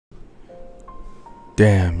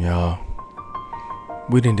Damn, y'all.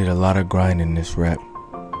 We done did a lot of grinding this rep,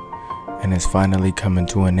 and it's finally coming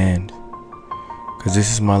to an end. Cause this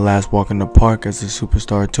is my last walk in the park as a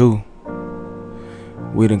superstar too.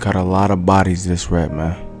 We done cut a lot of bodies this rep,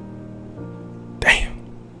 man. Damn.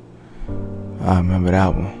 I remember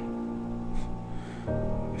that one.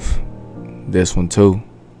 This one too.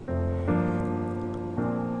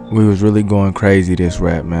 We was really going crazy this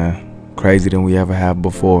rep, man. Crazier than we ever have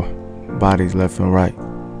before. Bodies left and right.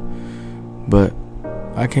 But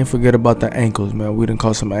I can't forget about the ankles, man. We done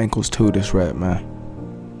caught some ankles too this rep, man.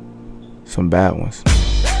 Some bad ones.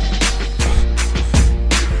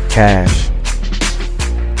 Cash.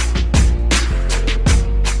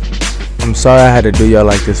 I'm sorry I had to do y'all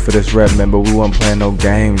like this for this rep, man, but we wasn't playing no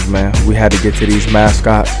games, man. We had to get to these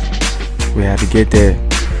mascots. We had to get there.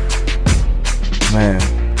 Man.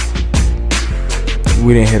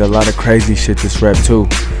 We done hit a lot of crazy shit this rep too.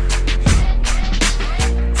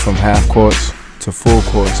 From half courts to full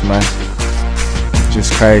courts, man.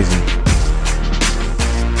 Just crazy.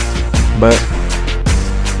 But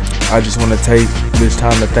I just want to take this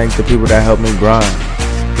time to thank the people that helped me grind.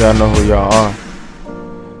 Y'all know who y'all are.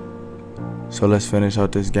 So let's finish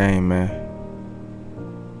out this game, man,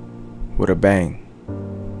 with a bang.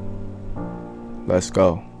 Let's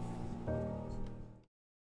go.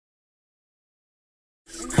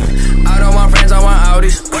 I don't want friends, I want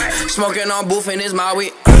Audis. Smoking on booth in his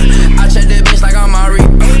Maui. I check this bitch like I'm Mari.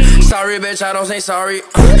 Sorry, bitch, I don't say sorry.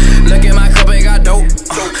 Look at my cup, it got dope.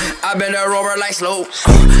 I been a rover like slow.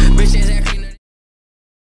 Bitches and cleaner.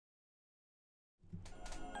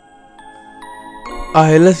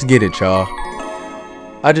 Alright, let's get it, y'all.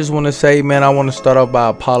 I just want to say, man, I want to start off by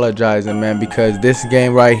apologizing, man, because this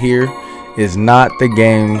game right here is not the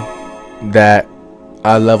game that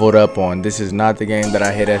I leveled up on. This is not the game that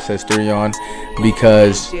I hit SS3 on,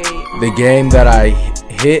 because the game that I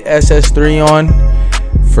hit SS3 on,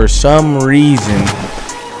 for some reason,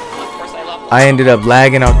 I ended up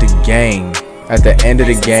lagging out the game at the end of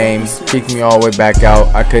the game, kicking me all the way back out.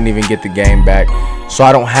 I couldn't even get the game back, so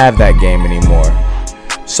I don't have that game anymore.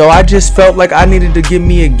 So I just felt like I needed to give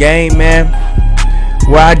me a game, man,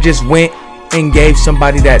 where I just went and gave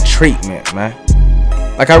somebody that treatment, man.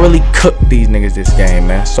 Like, I really cooked these niggas this game,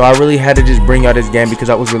 man. So I really had to just bring y'all this game because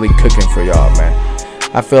I was really cooking for y'all, man.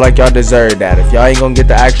 I feel like y'all deserve that. If y'all ain't gonna get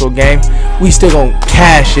the actual game, we still gonna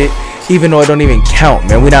cash it, even though it don't even count,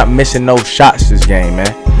 man. We not missing no shots this game,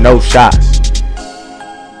 man. No shots.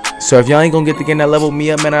 So if y'all ain't gonna get the game that leveled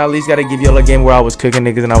me up, man, I at least gotta give y'all a game where I was cooking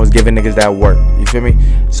niggas and I was giving niggas that work. You feel me?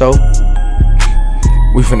 So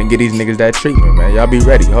we finna get these niggas that treatment, man. Y'all be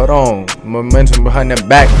ready. Hold on. Momentum behind that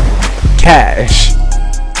back. Cash.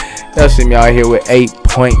 Y'all see me out here with 8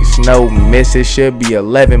 points, no misses. Should be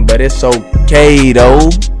 11, but it's okay though,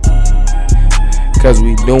 cause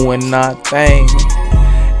we doing our thing,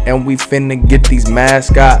 and we finna get these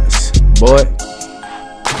mascots, boy.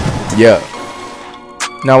 Yeah.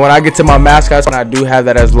 Now when I get to my mascots, and I do have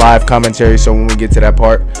that as live commentary, so when we get to that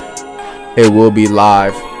part, it will be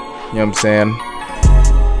live. You know what I'm saying?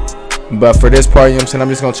 But for this part, you know what I'm saying, I'm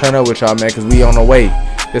just gonna turn up with y'all, man, cause we on the way.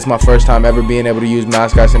 This is my first time ever being able to use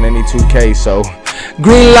mascots in any 2K, so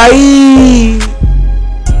green light.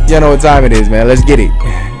 Y'all know what time it is, man. Let's get it.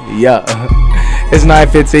 Yeah. It's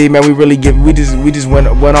 9:15, man. We just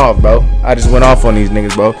went off, bro. I just went off on these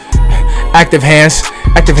niggas, bro. Active hands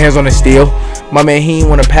on the steal. My man, he didn't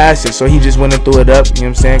want to pass it, so he just went and threw it up. You know what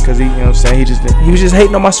I'm saying? Cause he, you know what I'm saying, he was just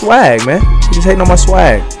hating on my swag, man. He just hating on my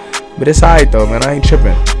swag. But it's alright though, man. I ain't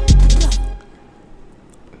tripping.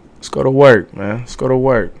 Let's go to work, man. Let's go to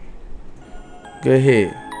work. Good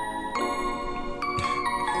hit.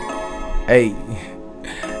 Hey.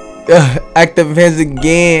 Active hands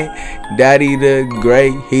again. Daddy the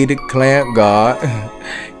great. He the clamp guard.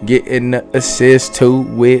 Getting the assist too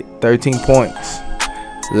with 13 points.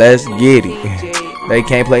 Let's get it. They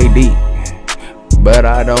can't play deep, but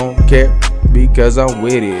I don't care because I'm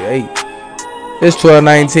with it. Hey. It's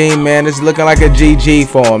 12-19, man. It's looking like a GG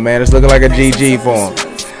for him, man. It's looking like a GG for him.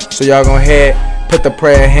 So y'all gonna head, put the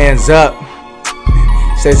prayer hands up.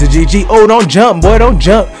 Says the GG. Oh, don't jump, boy, don't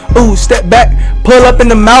jump. Ooh, step back, pull up in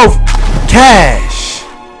the mouth. Cash.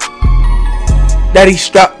 Daddy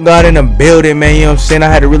struck God in the building, man. You know what I'm saying? I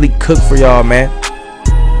had to really cook for y'all, man.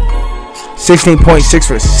 16.6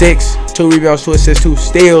 for 6. 2 rebounds, 2 assists, 2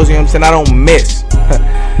 steals. You know what I'm saying? I don't miss.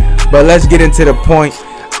 But let's get into the point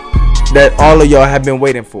that all of y'all have been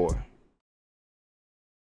waiting for.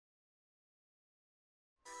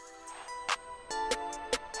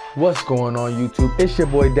 What's going on, YouTube? It's your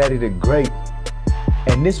boy Daddy the Great,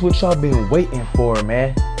 and this what y'all been waiting for,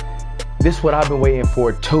 man. This what I've been waiting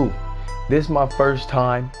for too. This is my first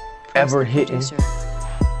time ever hitting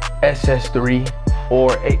SS3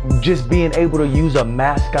 or just being able to use a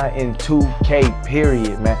mascot in 2K,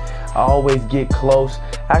 period, man. I always get close.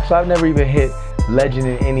 Actually, I've never even hit legend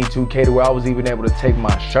in any 2K to where I was even able to take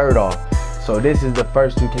my shirt off. So this is the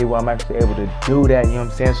first 2K where I'm actually able to do that, you know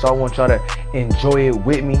what I'm saying? So I want y'all to enjoy it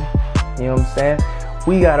with me, you know what I'm saying?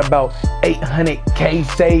 We got about 800K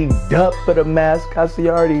saved up for the mascot, so you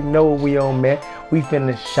already know what we on, man. We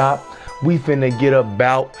finna shop, we finna get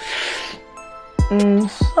about,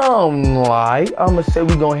 something like, I'ma say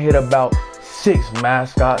we gonna hit about 6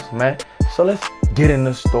 mascots, man. So let's get in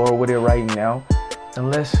the store with it right now, and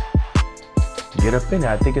let's get up in it.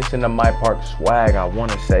 I think it's in the My Park swag. I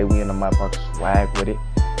want to say we in the My Park swag with it.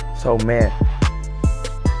 So man,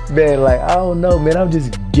 like, I don't know, man. I'm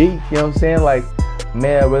just geek, you know what I'm saying? Like,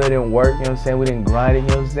 man, it really didn't work, you know what I'm saying? We didn't grind it, you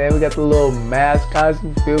know what I'm saying? We got the little mascots,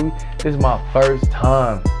 you feel me? This is my first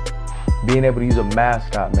time being able to use a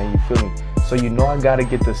mascot, man, you feel me? So you know I gotta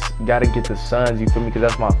get the Suns, you feel me? Because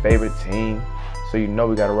that's my favorite team. So you know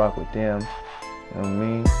we gotta rock with them. You know what I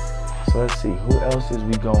mean? So let's see, who else is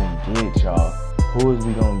we gonna get, y'all? Who is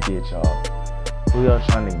we gonna get, y'all? Who y'all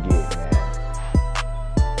trying to get, man?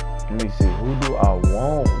 Let me see, who do I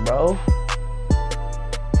want, bro?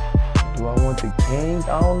 Do I want the Kings?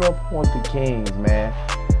 I don't know if I want the Kings, man.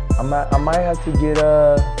 I might have to get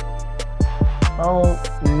I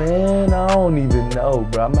don't even know,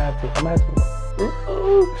 bro. I'm gonna have to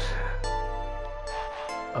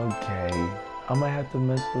okay. I might have to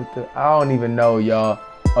mess with the, I don't even know, y'all.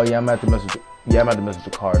 Oh yeah, I'm gonna have to mess with the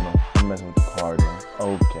Cardinal. I'm messing with the Cardinal.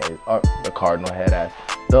 Okay. The Cardinal head ass.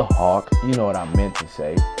 The Hawk. You know what I meant to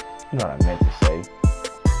say. You know what I meant to say.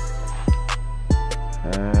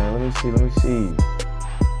 Let me see. You know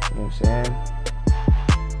what I'm saying? I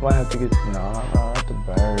might have to get, not the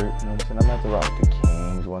Bird. You know what I'm saying? I'm gonna have to rock the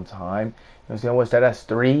Kings one time. You know what I'm saying? What's that? That's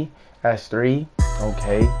 3. That's 3.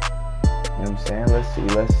 Okay. You know what I'm saying? Let's see.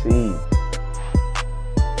 Let me see.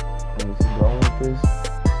 Do I want this? I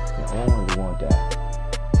don't really want that.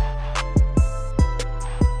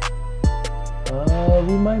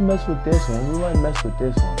 We might mess with this one.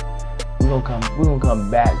 We're gonna come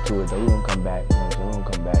back to it though. We're gonna come back. You know what I'm saying? We're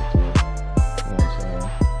gonna come back to it. You know what I'm saying?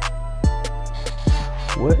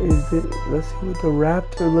 What is it? Let's see what the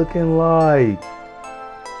Raptor looking like.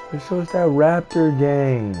 It shows that Raptor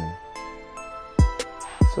game.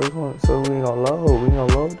 So we ain't gonna load. We ain't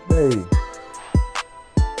gonna load today.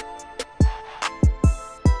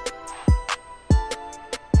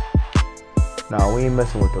 Nah, we ain't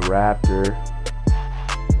messing with the Raptor.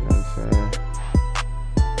 You know what I'm saying?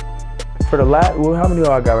 For the well, how many do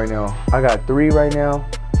I got right now? I got 3 right now.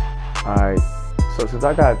 Alright. So since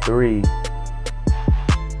I got 3,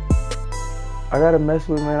 I gotta mess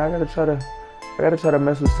with, man. I gotta try to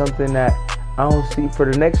mess with something that I don't see for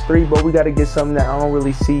the next 3, but we gotta get something that I don't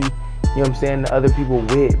really see, you know what I'm saying, the other people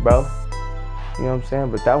with, bro. You know what I'm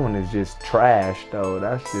saying? But that one is just trash though.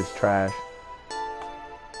 That's just trash.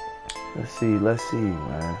 Let's see,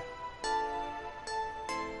 man.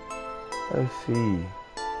 Let's see.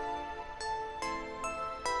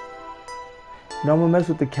 No, I'm gonna mess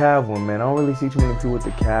with the Cav one, man. I don't really see too many people with the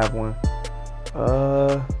Cav one.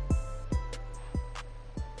 Oh,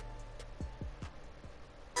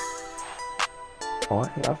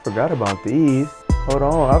 I forgot about these. Hold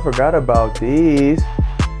on, I forgot about these.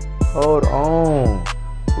 Hold on.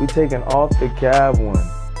 We taking off the Cav one.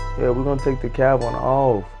 Yeah, we're gonna take the Cav one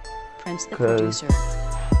off. Prince the producer.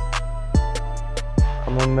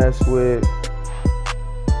 I'm gonna mess with.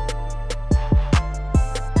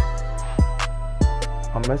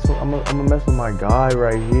 I'm gonna mess with my guy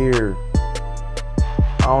right here.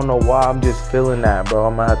 I don't know why, I'm just feeling that, bro.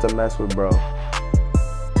 I'm gonna have to mess with bro.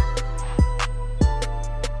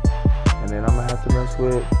 And then I'm gonna have to mess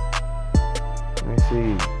with.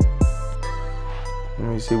 Let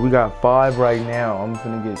me see. We got 5 right now. I'm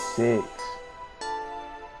finna get 6.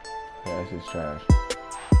 Yeah, that's just trash.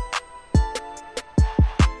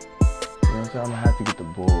 You know what I'm saying? I'm gonna have to get the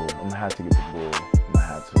bull. I'm gonna have to.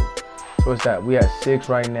 So what's that? We have 6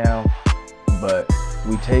 right now, but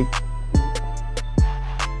we take.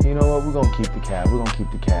 You know what? We're gonna keep the Cab. You know what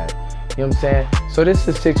I'm saying? So this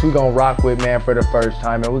is 6 we gonna rock with, man, for the first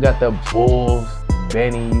time. And we got the Bulls,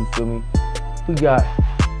 Benny, you feel me? We got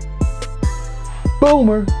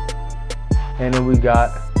Boomer. And then we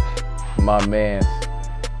got my man, you know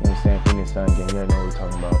what I'm saying, Phoenix Sun game. You already know what we're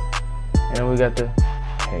talking about. And then we got the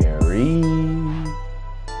Harry.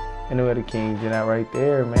 And then we got the Kings and that right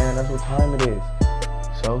there, man. That's what time it is.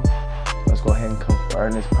 So let's go ahead and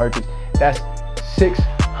confirm this purchase. That's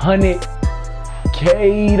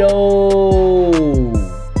 600K though.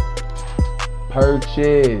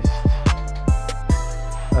 purchased.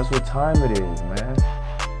 That's what time it is, man.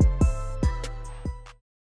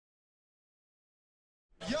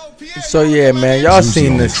 So yeah, man, y'all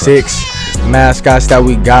seen the 6 mascots that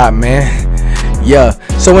we got, man. Yeah,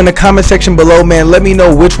 so in the comment section below, man, let me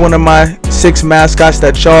know which one of my 6 mascots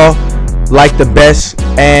that y'all like the best,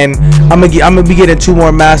 and I'm gonna be getting 2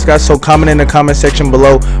 more mascots. So comment in the comment section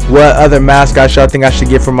below what other mascots y'all think I should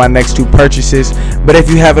get for my next 2 purchases. But if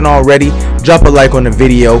you haven't already, drop a like on the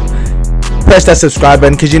video, press that subscribe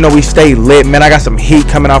button, because you know we stay lit, man. I got some heat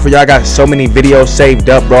coming out for y'all. I got so many videos saved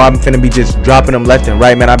up, bro. I'm finna be just dropping them left and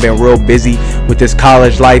right, man. I've been real busy with this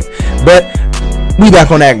college life, but we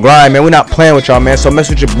back on that grind, man. We're not playing with y'all, man. So mess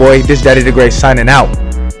with your boy. This Daddy the Great signing out.